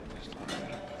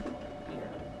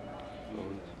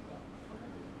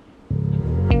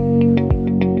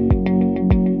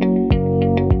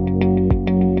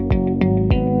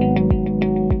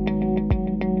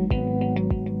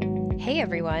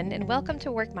Welcome to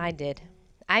WorkMinded.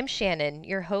 I'm Shannon,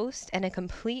 your host and a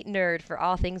complete nerd for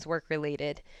all things work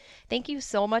related. Thank you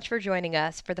so much for joining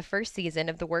us for the first season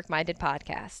of the WorkMinded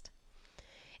podcast.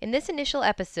 In this initial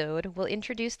episode, we'll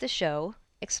introduce the show,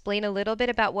 explain a little bit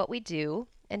about what we do,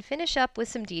 and finish up with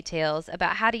some details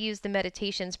about how to use the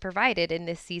meditations provided in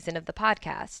this season of the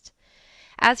podcast.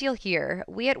 As you'll hear,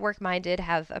 we at WorkMinded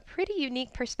have a pretty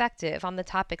unique perspective on the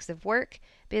topics of work,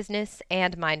 business,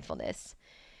 and mindfulness.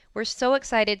 We're so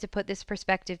excited to put this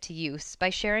perspective to use by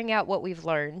sharing out what we've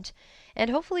learned and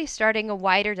hopefully starting a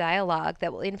wider dialogue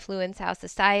that will influence how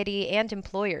society and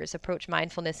employers approach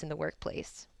mindfulness in the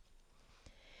workplace.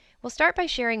 We'll start by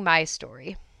sharing my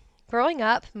story. Growing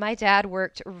up, my dad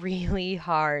worked really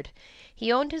hard.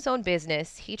 He owned his own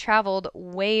business, he traveled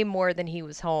way more than he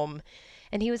was home,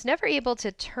 and he was never able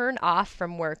to turn off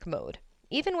from work mode,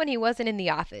 even when he wasn't in the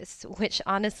office, which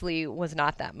honestly was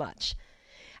not that much.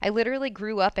 I literally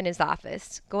grew up in his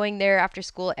office, going there after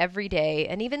school every day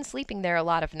and even sleeping there a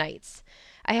lot of nights.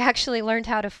 I actually learned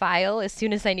how to file as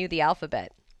soon as I knew the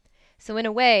alphabet. So in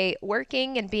a way,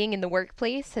 working and being in the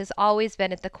workplace has always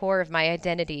been at the core of my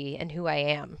identity and who I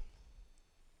am.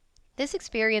 This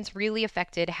experience really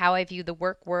affected how I view the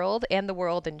work world and the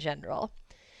world in general.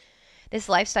 This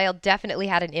lifestyle definitely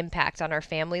had an impact on our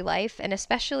family life and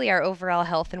especially our overall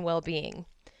health and well-being.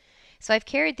 So I've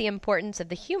carried the importance of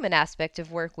the human aspect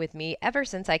of work with me ever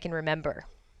since I can remember.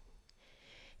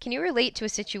 Can you relate to a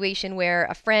situation where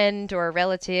a friend or a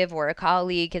relative or a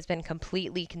colleague has been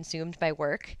completely consumed by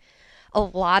work? A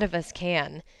lot of us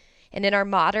can. And in our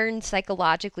modern,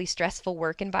 psychologically stressful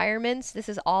work environments, this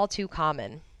is all too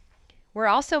common. We're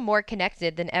also more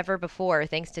connected than ever before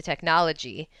thanks to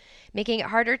technology, making it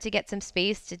harder to get some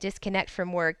space to disconnect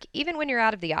from work even when you're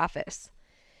out of the office.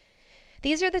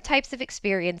 These are the types of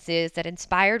experiences that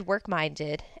inspired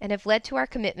WorkMinded and have led to our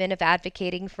commitment of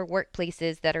advocating for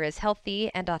workplaces that are as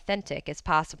healthy and authentic as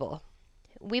possible.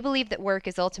 We believe that work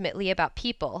is ultimately about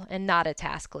people and not a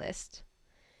task list.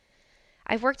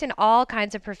 I've worked in all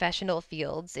kinds of professional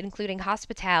fields, including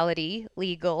hospitality,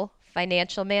 legal,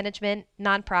 financial management,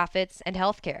 nonprofits, and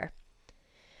healthcare.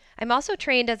 I'm also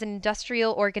trained as an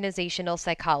industrial organizational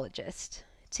psychologist.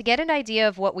 To get an idea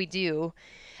of what we do,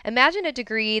 imagine a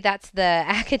degree that's the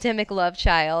academic love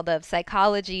child of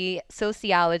psychology,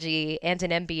 sociology, and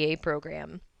an MBA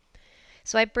program.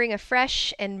 So I bring a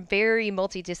fresh and very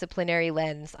multidisciplinary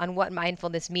lens on what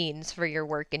mindfulness means for your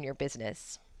work and your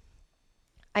business.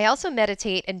 I also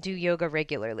meditate and do yoga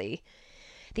regularly.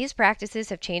 These practices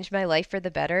have changed my life for the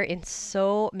better in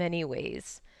so many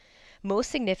ways.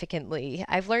 Most significantly,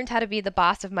 I've learned how to be the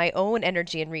boss of my own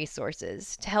energy and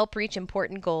resources to help reach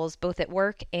important goals both at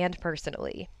work and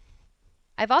personally.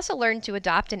 I've also learned to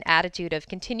adopt an attitude of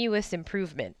continuous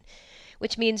improvement,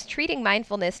 which means treating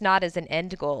mindfulness not as an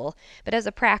end goal, but as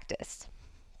a practice.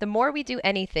 The more we do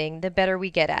anything, the better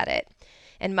we get at it,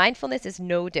 and mindfulness is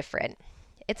no different.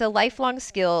 It's a lifelong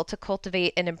skill to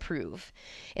cultivate and improve.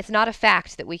 It's not a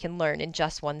fact that we can learn in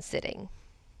just one sitting.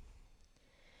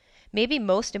 Maybe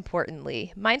most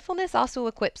importantly, mindfulness also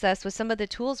equips us with some of the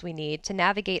tools we need to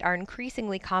navigate our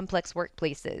increasingly complex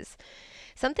workplaces,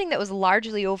 something that was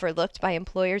largely overlooked by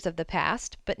employers of the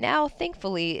past, but now,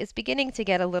 thankfully, is beginning to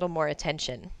get a little more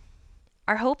attention.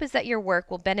 Our hope is that your work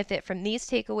will benefit from these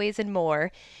takeaways and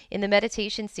more in the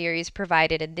meditation series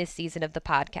provided in this season of the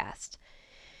podcast.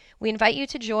 We invite you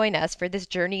to join us for this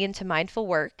journey into mindful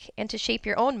work and to shape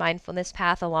your own mindfulness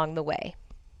path along the way.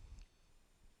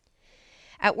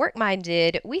 At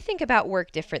WorkMinded, we think about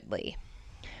work differently.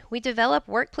 We develop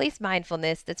workplace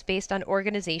mindfulness that's based on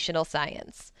organizational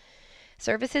science.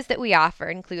 Services that we offer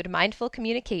include mindful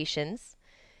communications,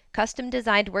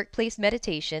 custom-designed workplace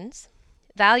meditations,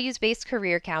 values-based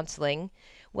career counseling,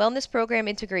 wellness program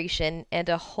integration, and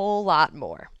a whole lot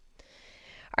more.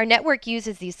 Our network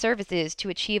uses these services to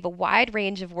achieve a wide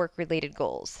range of work-related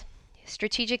goals.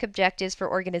 Strategic objectives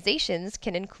for organizations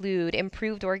can include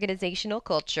improved organizational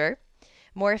culture,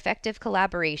 more effective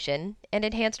collaboration, and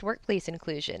enhanced workplace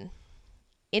inclusion.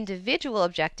 Individual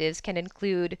objectives can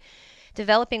include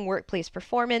developing workplace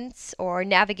performance or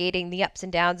navigating the ups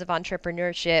and downs of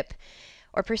entrepreneurship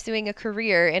or pursuing a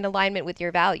career in alignment with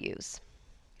your values.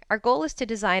 Our goal is to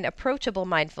design approachable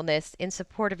mindfulness in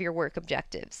support of your work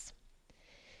objectives.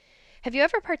 Have you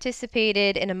ever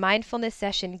participated in a mindfulness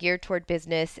session geared toward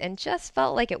business and just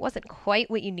felt like it wasn't quite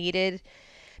what you needed?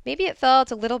 Maybe it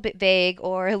felt a little bit vague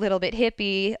or a little bit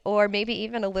hippie or maybe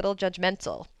even a little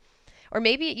judgmental. Or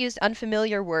maybe it used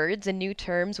unfamiliar words and new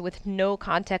terms with no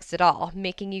context at all,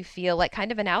 making you feel like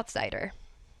kind of an outsider.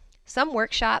 Some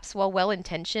workshops, while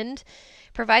well-intentioned,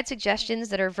 provide suggestions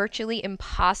that are virtually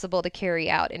impossible to carry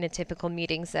out in a typical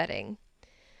meeting setting.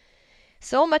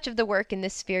 So much of the work in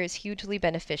this sphere is hugely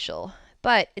beneficial,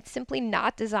 but it's simply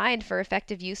not designed for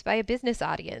effective use by a business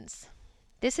audience.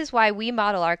 This is why we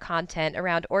model our content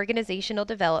around organizational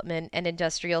development and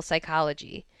industrial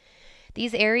psychology.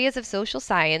 These areas of social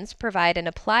science provide an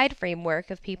applied framework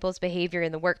of people's behavior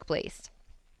in the workplace.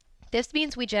 This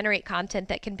means we generate content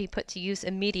that can be put to use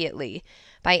immediately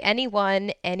by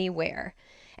anyone, anywhere,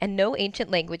 and no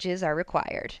ancient languages are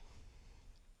required.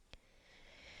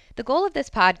 The goal of this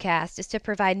podcast is to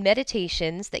provide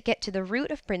meditations that get to the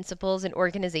root of principles in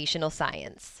organizational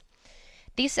science.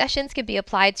 These sessions can be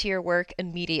applied to your work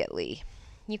immediately.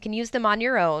 You can use them on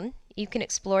your own, you can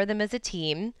explore them as a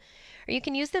team, or you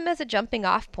can use them as a jumping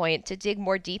off point to dig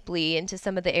more deeply into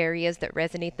some of the areas that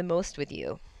resonate the most with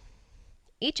you.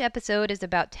 Each episode is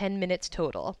about 10 minutes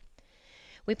total.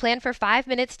 We plan for 5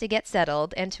 minutes to get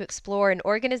settled and to explore an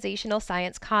organizational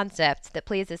science concept that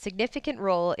plays a significant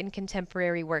role in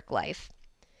contemporary work life.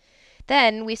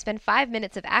 Then we spend 5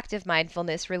 minutes of active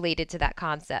mindfulness related to that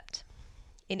concept.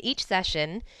 In each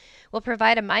session, we'll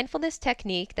provide a mindfulness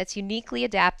technique that's uniquely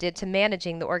adapted to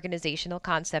managing the organizational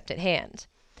concept at hand.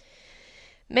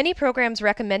 Many programs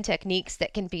recommend techniques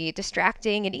that can be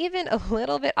distracting and even a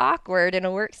little bit awkward in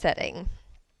a work setting.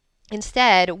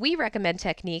 Instead, we recommend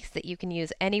techniques that you can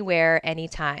use anywhere,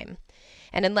 anytime.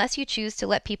 And unless you choose to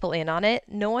let people in on it,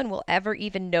 no one will ever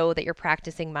even know that you're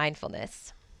practicing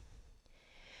mindfulness.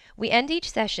 We end each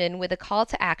session with a call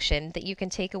to action that you can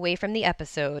take away from the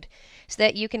episode so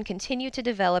that you can continue to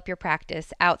develop your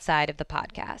practice outside of the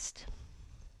podcast.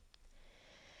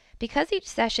 Because each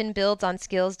session builds on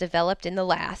skills developed in the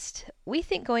last, we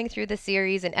think going through the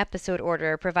series in episode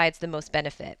order provides the most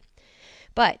benefit.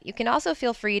 But you can also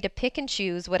feel free to pick and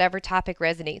choose whatever topic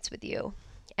resonates with you.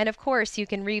 And of course, you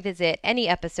can revisit any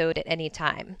episode at any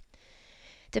time.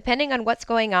 Depending on what's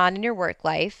going on in your work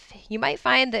life, you might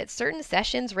find that certain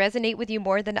sessions resonate with you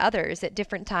more than others at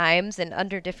different times and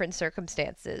under different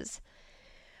circumstances.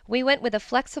 We went with a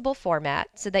flexible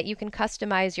format so that you can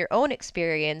customize your own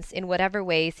experience in whatever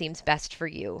way seems best for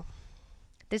you.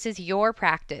 This is your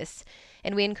practice,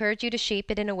 and we encourage you to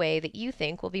shape it in a way that you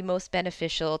think will be most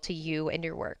beneficial to you and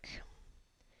your work.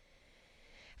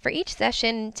 For each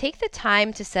session, take the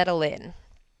time to settle in.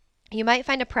 You might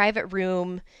find a private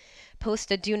room, post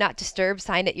a do not disturb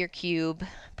sign at your cube,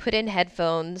 put in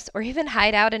headphones, or even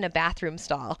hide out in a bathroom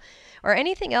stall, or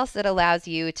anything else that allows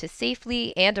you to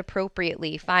safely and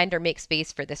appropriately find or make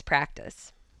space for this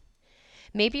practice.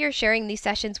 Maybe you're sharing these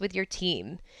sessions with your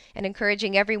team and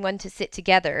encouraging everyone to sit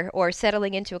together or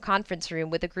settling into a conference room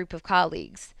with a group of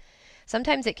colleagues.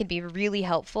 Sometimes it can be really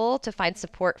helpful to find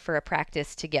support for a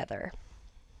practice together.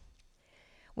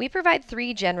 We provide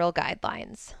 3 general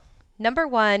guidelines. Number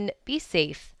 1, be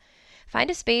safe. Find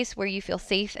a space where you feel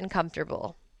safe and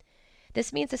comfortable.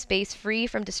 This means a space free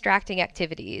from distracting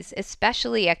activities,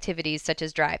 especially activities such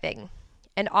as driving.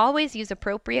 And always use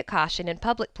appropriate caution in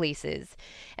public places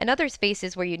and other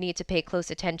spaces where you need to pay close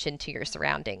attention to your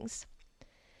surroundings.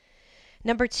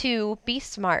 Number 2, be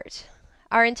smart.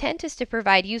 Our intent is to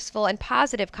provide useful and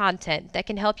positive content that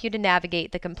can help you to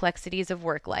navigate the complexities of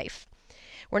work life.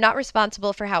 We're not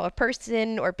responsible for how a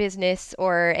person or business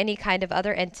or any kind of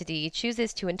other entity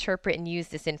chooses to interpret and use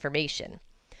this information.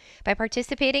 By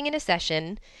participating in a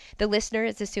session, the listener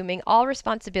is assuming all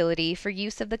responsibility for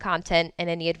use of the content and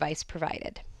any advice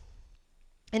provided.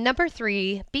 And number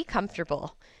 3, be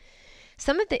comfortable.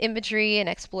 Some of the imagery and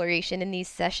exploration in these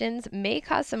sessions may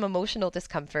cause some emotional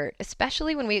discomfort,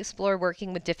 especially when we explore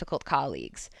working with difficult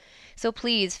colleagues. So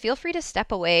please feel free to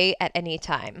step away at any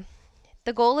time.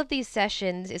 The goal of these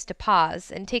sessions is to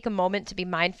pause and take a moment to be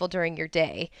mindful during your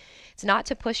day. It's not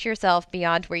to push yourself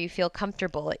beyond where you feel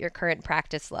comfortable at your current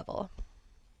practice level.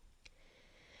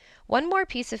 One more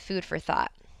piece of food for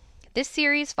thought. This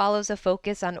series follows a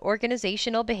focus on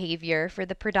organizational behavior for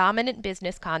the predominant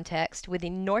business context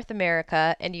within North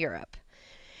America and Europe.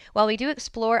 While we do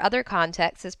explore other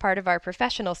contexts as part of our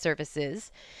professional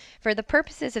services, for the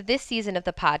purposes of this season of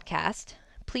the podcast,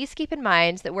 please keep in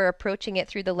mind that we're approaching it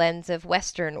through the lens of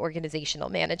Western organizational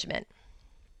management.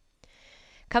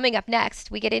 Coming up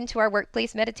next, we get into our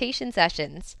workplace meditation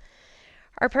sessions.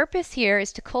 Our purpose here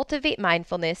is to cultivate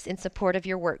mindfulness in support of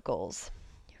your work goals.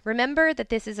 Remember that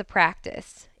this is a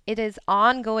practice. It is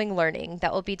ongoing learning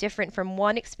that will be different from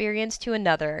one experience to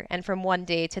another and from one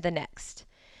day to the next.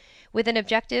 With an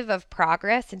objective of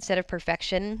progress instead of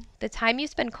perfection, the time you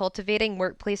spend cultivating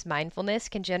workplace mindfulness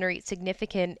can generate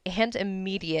significant and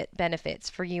immediate benefits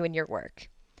for you and your work.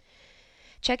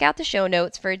 Check out the show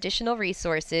notes for additional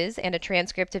resources and a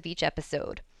transcript of each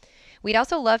episode. We'd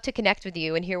also love to connect with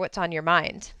you and hear what's on your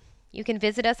mind. You can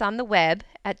visit us on the web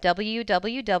at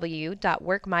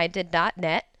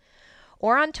www.workminded.net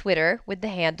or on Twitter with the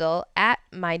handle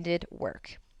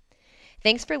 @mindedwork.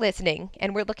 Thanks for listening,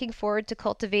 and we're looking forward to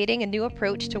cultivating a new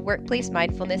approach to workplace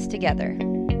mindfulness together.